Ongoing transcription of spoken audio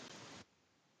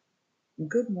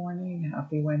Good morning,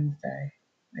 happy Wednesday.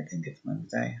 I think it's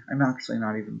Wednesday. I'm actually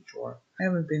not even sure. I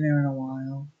haven't been here in a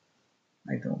while.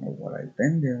 I don't know what I've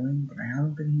been doing, but I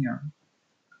haven't been here.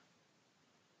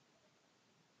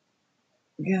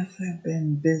 Yes, I've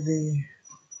been busy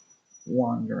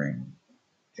wandering.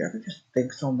 Do you ever just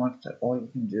think so much that all you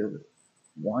can do is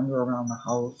wander around the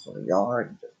house or the yard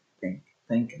and just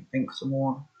and think some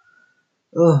more?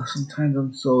 Ugh, sometimes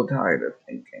I'm so tired of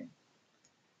thinking.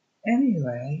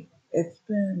 Anyway, it's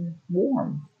been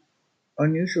warm,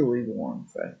 unusually warm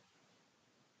for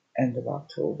end of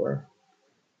October.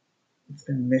 It's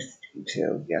been misty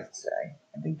too yesterday.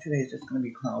 I think today's just going to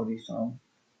be cloudy, so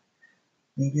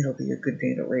maybe it'll be a good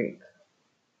day to rake.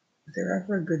 Is there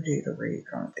ever a good day to rake?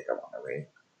 I don't think I want to rake.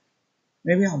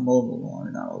 Maybe I'll mow the lawn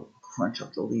and I'll crunch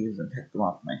up the leaves and pick them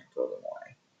up and I can throw them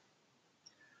away.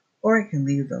 Or I can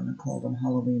leave them and call them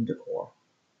Halloween decor.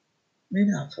 Maybe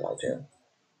that's what I'll do.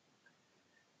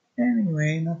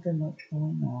 Anyway, nothing much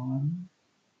going on.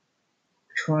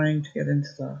 Trying to get into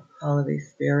the holiday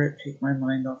spirit, take my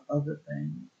mind off other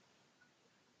things.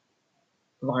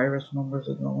 Virus numbers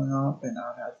are going up and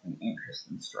that has me anxious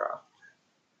and stressed.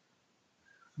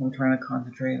 I'm trying to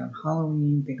concentrate on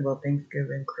Halloween, think about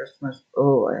Thanksgiving, Christmas.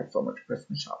 Oh, I have so much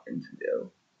Christmas shopping to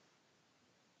do.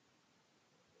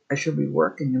 I should be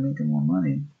working and making more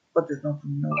money, but there's no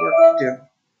work to do.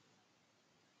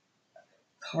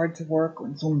 It's hard to work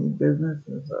when so many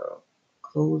businesses are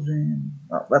closing.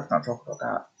 Well, let's not talk about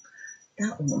that.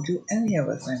 That won't do any of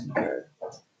us any good.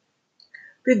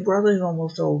 Big Brother's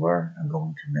almost over. I'm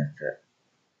going to miss it.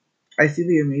 I see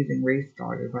the Amazing Race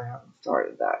started, but I haven't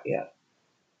started that yet.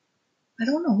 I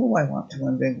don't know who I want to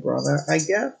win Big Brother. I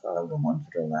guess out of the ones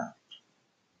that are left,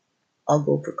 I'll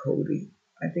go for Cody.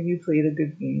 I think he played a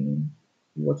good game.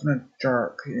 He wasn't a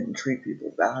jerk. He didn't treat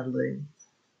people badly.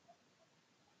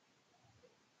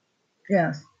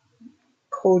 Yes,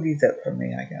 Cody's it for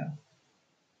me, I guess.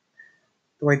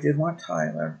 Though I did want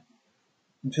Tyler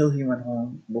until he went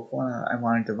home. Before that, I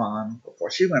wanted Devon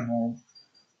before she went home.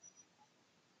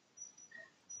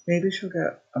 Maybe she'll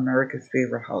get America's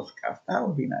Favorite House Guest. That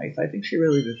would be nice. I think she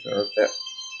really deserves it.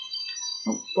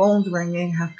 Oh, phone's ringing. Have